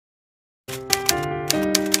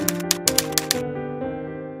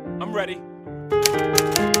ready?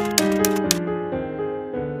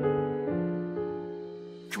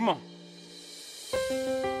 Come on.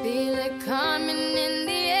 Feel it coming in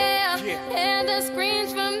the air, hear the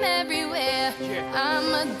screams from everywhere. I'm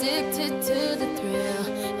addicted to the thrill.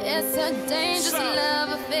 It's a dangerous love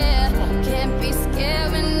affair. Can't be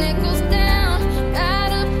scared when it goes down.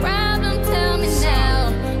 Got a problem? Tell me now.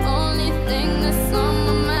 Only thing that's on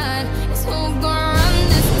my mind is who gon' run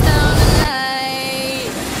this town tonight.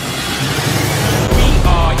 We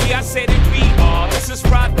are, yeah, I said it, we are. This is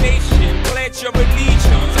Rock Nation. Pledge your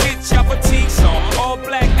allegiance. Get your fatigues on. All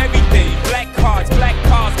black, everything. Black cars,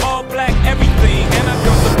 all black, everything. And I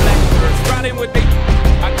got the black birds riding with they.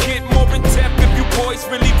 I get more in depth if you boys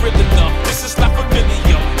really real enough. This is not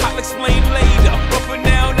familiar. I'll explain later. But for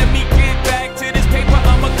now, let me get back to this paper.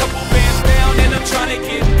 I'm a couple bands down and I'm trying to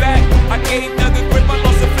get back. I gave Doug a grip, I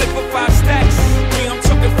lost a flip for 5 stacks. Yeah, I'm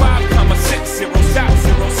talking 5,6 zeros out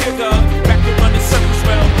zeros. Here, Doug. Back to running circles,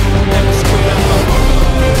 well, never square.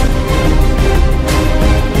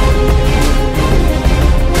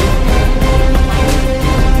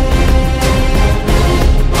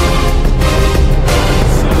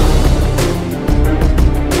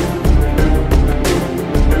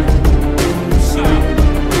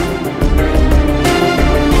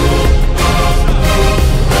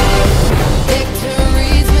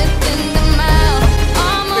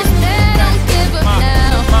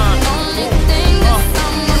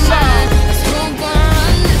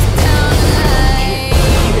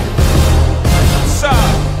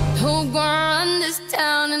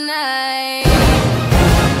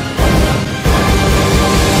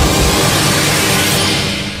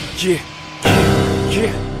 Yeah.